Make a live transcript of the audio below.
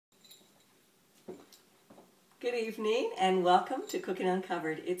Good evening and welcome to Cooking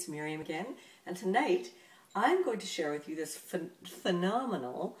Uncovered. It's Miriam again, and tonight I'm going to share with you this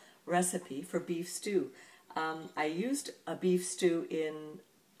phenomenal recipe for beef stew. I used a beef stew in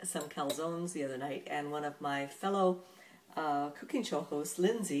some calzones the other night, and one of my fellow cooking show hosts,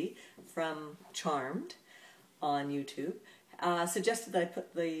 Lindsay from Charmed on YouTube, suggested that I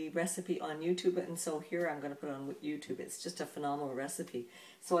put the recipe on YouTube, and so here I'm going to put it on YouTube. It's just a phenomenal recipe.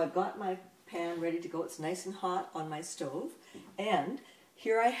 So I've got my pan ready to go. It's nice and hot on my stove, and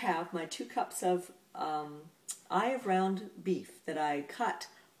here I have my 2 cups of eye of round beef that I cut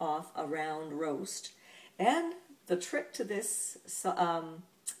off a round roast. And the trick to this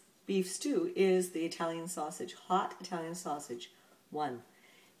beef stew is the Italian sausage, hot Italian sausage. 1.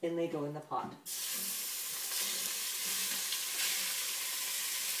 In they go in the pot.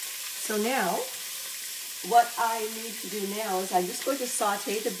 So now, what I need to do now is I'm just going to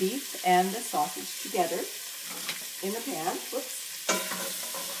saute the beef and the sausage together in the pan,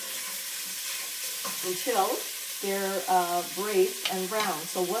 until they're braised and brown.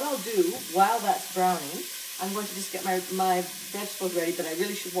 So what I'll do while that's browning, I'm going to just get my vegetables ready, but I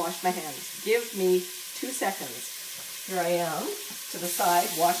really should wash my hands. Give me 2 seconds. Here I am, to the side,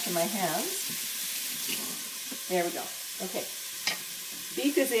 washing my hands. There we go. Okay.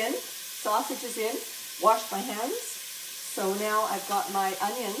 Beef is in, sausage is in. Washed my hands. So now I've got my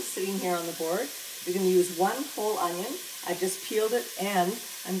onions sitting here on the board. You're going to use 1 whole onion. I just peeled it, and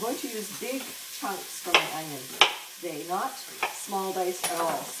I'm going to use big chunks from my onion today, not small dice at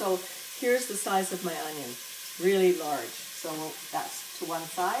all. So here's the size of my onion, really large. So that's to one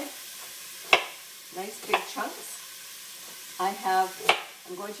side. Nice big chunks. I'm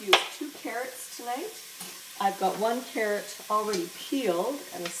going to use 2 carrots tonight. I've got 1 carrot already peeled,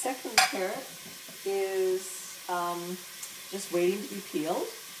 and the second carrot is just waiting to be peeled.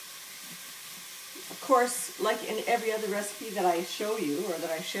 Of course, like in every other recipe that I show you or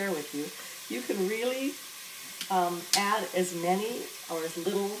that I share with you, you can really add as many or as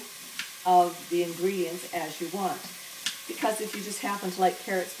little of the ingredients as you want. Because if you just happen to like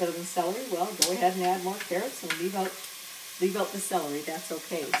carrots better than celery, well, go ahead and add more carrots and leave out the celery. That's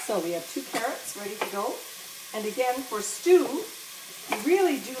okay. So we have 2 carrots ready to go. And again, for stew, you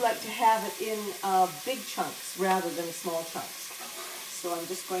really do like to have it in big chunks rather than small chunks. So I'm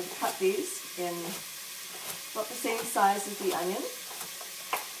just going to cut these in about the same size as the onion.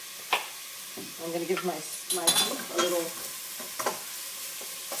 I'm going to give my beef a little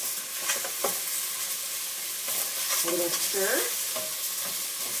stir.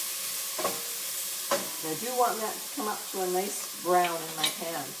 And I do want that to come up to a nice brown in my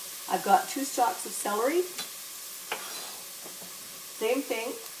pan. I've got 2 stalks of celery. Same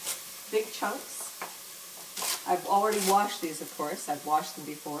thing, big chunks. I've already washed these, of course. I've washed them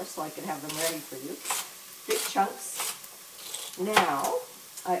before so I can have them ready for you. Big chunks. Now,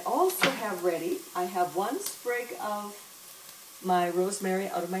 I also have ready, I have 1 sprig of my rosemary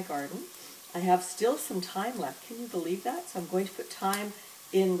out of my garden. I have still some thyme left. Can you believe that? So I'm going to put thyme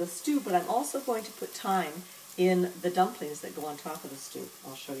in the stew, but I'm also going to put thyme in the dumplings that go on top of the stew.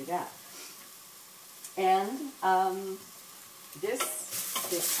 I'll show you that. And this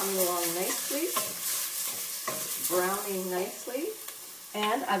is coming along nicely, browning nicely,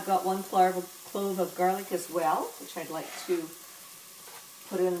 and I've got 1 clove of garlic as well, which I'd like to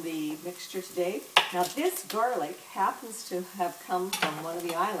put in the mixture today. Now this garlic happens to have come from one of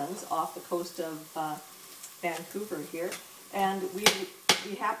the islands off the coast of Vancouver here, and we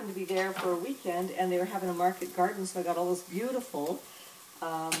happened to be there for a weekend, and they were having a market garden, so I got all this beautiful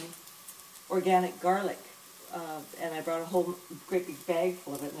organic garlic. And I brought a whole great big bag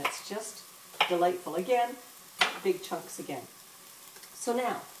full of it, and it's just delightful. Again, big chunks again. So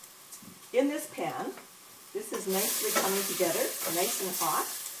now, in this pan, this is nicely coming together, nice and hot.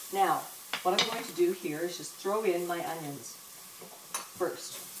 Now, what I'm going to do here is just throw in my onions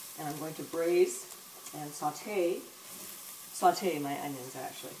first, and I'm going to braise and saute my onions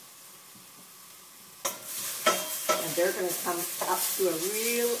actually. And they're going to come up to a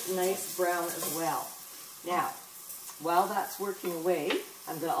real nice brown as well. Now, while that's working away,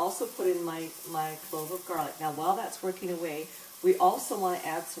 I'm going to also put in my clove of garlic. Now, while that's working away, we also want to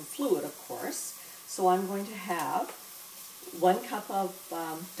add some fluid, of course. So I'm going to have 1 cup of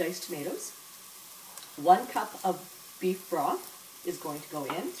diced tomatoes, 1 cup of beef broth is going to go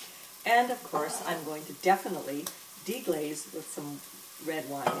in, and of course I'm going to definitely deglaze with some red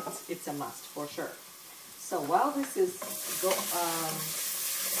wine. It's a must for sure. So while this is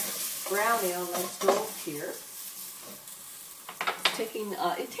browning on my stove here,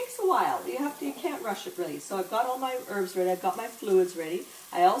 it takes a while. You can't rush it really. So I've got all my herbs ready. I've got my fluids ready.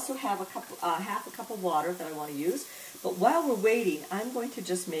 I also have half a cup of water that I want to use. But while we're waiting, I'm going to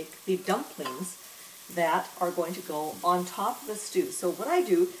just make the dumplings that are going to go on top of the stew. So what I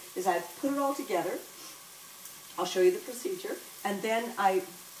do is I put it all together. I'll show you the procedure. And then I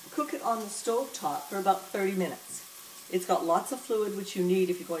cook it on the stove top for about 30 minutes. It's got lots of fluid, which you need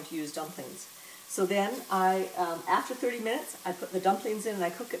if you're going to use dumplings. So then after 30 minutes, I put the dumplings in and I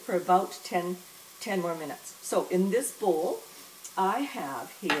cook it for about 10 more minutes. So in this bowl, I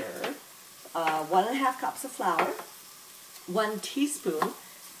have here 1.5 cups of flour, 1 teaspoon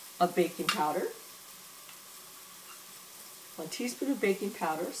of baking powder, 1 teaspoon of baking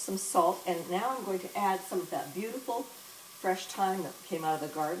powder, some salt, and now I'm going to add some of that beautiful fresh thyme that came out of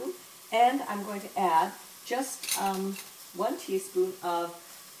the garden, and I'm going to add just 1 teaspoon of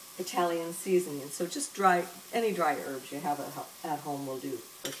Italian seasoning. So just any dry herbs you have at home will do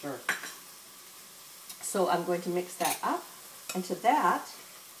for sure. So I'm going to mix that up, and to that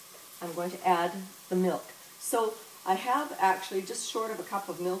I'm going to add the milk. So I have actually just short of a cup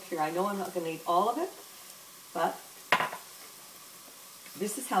of milk here. I know I'm not going to need all of it, but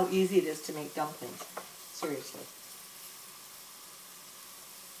this is how easy it is to make dumplings. Seriously.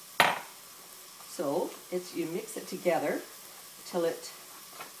 So you mix it together till it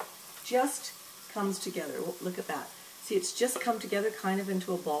just comes together. Look at that. See, it's just come together kind of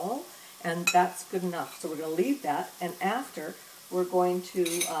into a ball, and that's good enough. So we're going to leave that, and after we're going to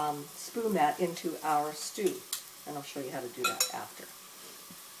spoon that into our stew. And I'll show you how to do that after.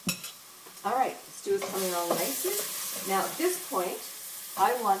 All right, the stew is coming along nicely. Now at this point,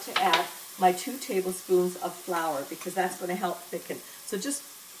 I want to add my 2 tablespoons of flour because that's going to help thicken. So just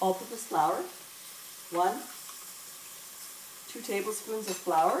all-purpose flour, 2 tablespoons of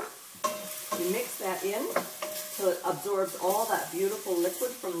flour. You mix that in till it absorbs all that beautiful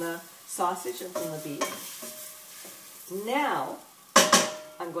liquid from the sausage and from the beef. Now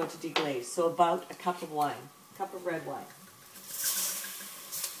I'm going to deglaze, so about a cup of wine, a cup of red wine.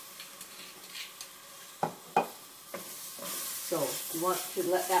 So you want to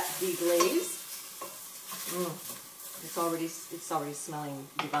let that deglaze. It's already smelling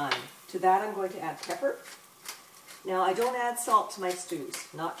divine. To that I'm going to add pepper. Now I don't add salt to my stews,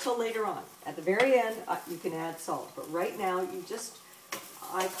 not till later on. At the very end you can add salt, but right now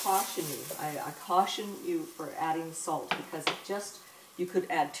I caution you for adding salt because you could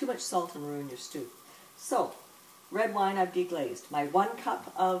add too much salt and ruin your stew. So red wine I've deglazed. My 1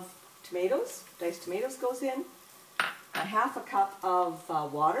 cup of tomatoes, diced tomatoes goes in. My half a cup of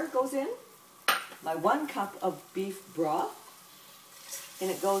water goes in. My 1 cup of beef broth, and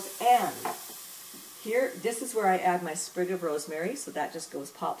it goes, and here, this is where I add my sprig of rosemary, so that just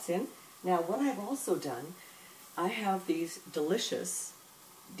pops in. Now what I've also done, I have these delicious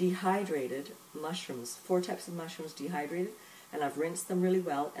dehydrated mushrooms, 4 types of mushrooms dehydrated, and I've rinsed them really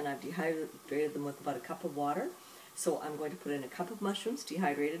well, and I've dehydrated them with about a cup of water. So I'm going to put in a cup of mushrooms,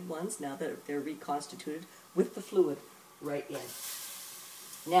 dehydrated ones, now that they're reconstituted, with the fluid right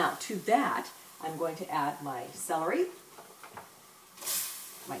in. Now to that, I'm going to add my celery,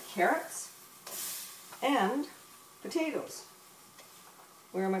 my carrots, and potatoes.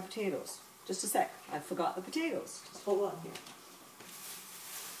 Where are my potatoes? Just a sec. I forgot the potatoes. Just hold on here.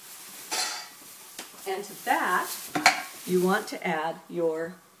 And to that, you want to add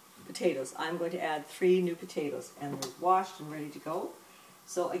your potatoes. I'm going to add 3 new potatoes, and they're washed and ready to go.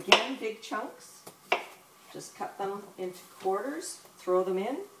 So again, big chunks. Just cut them into quarters, throw them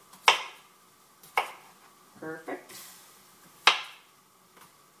in. Perfect.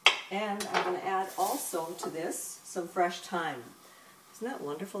 And I'm going to add also to this some fresh thyme. Isn't that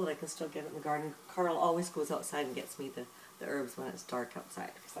wonderful that I can still get it in the garden? Carl always goes outside and gets me the herbs when it's dark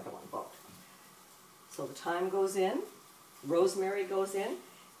outside because I don't want to both. So the thyme goes in, rosemary goes in,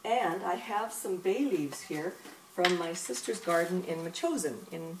 and I have some bay leaves here from my sister's garden in Machosen,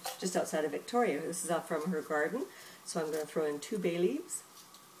 just outside of Victoria. This is from her garden. So I'm going to throw in 2 bay leaves.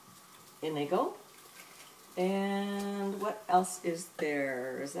 In they go. And what else is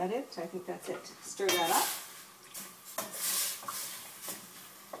there? Is that it? I think that's it. Stir that up.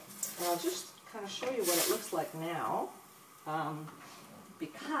 And I'll just kind of show you what it looks like now.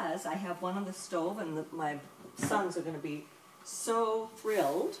 Because I have one on the stove and my sons are going to be so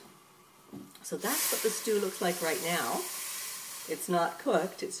thrilled. So that's what the stew looks like right now. It's not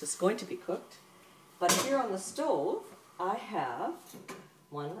cooked, it's just going to be cooked. But here on the stove, I have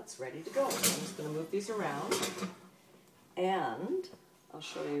one that's ready to go. So I'm just going to move these around and I'll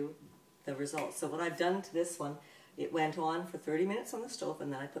show you the results. So what I've done to this one, it went on for 30 minutes on the stove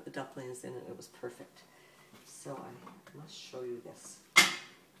and then I put the dumplings in and it was perfect. So I must show you this.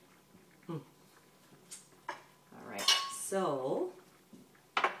 All right, so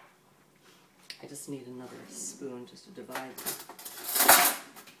I just need another spoon just to divide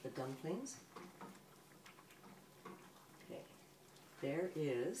the dumplings. Okay, there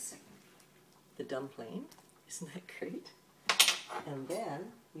is the dumpling. Isn't that great? And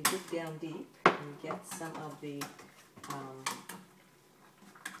then we dig down deep and get some of the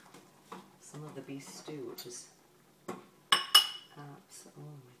beef stew, which is oh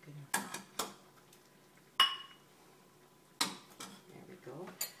my goodness. There we go.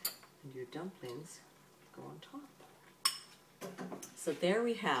 And your dumplings go on top. So there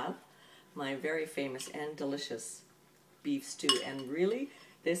we have my very famous and delicious beef stew. And really,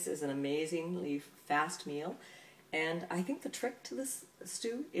 this is an amazingly fast meal. And I think the trick to this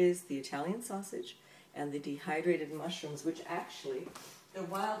stew is the Italian sausage and the dehydrated mushrooms, which actually, they're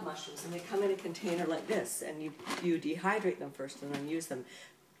wild mushrooms, and they come in a container like this, and you dehydrate them first and then use them.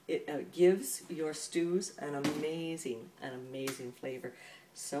 It gives your stews an amazing flavor.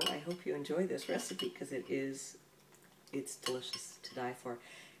 So I hope you enjoy this recipe, because it's delicious to die for.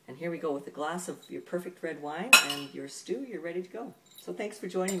 And here we go with a glass of your perfect red wine and your stew. You're ready to go. So thanks for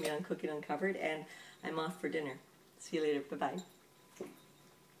joining me on Cooking Uncovered, and I'm off for dinner. See you later. Bye-bye.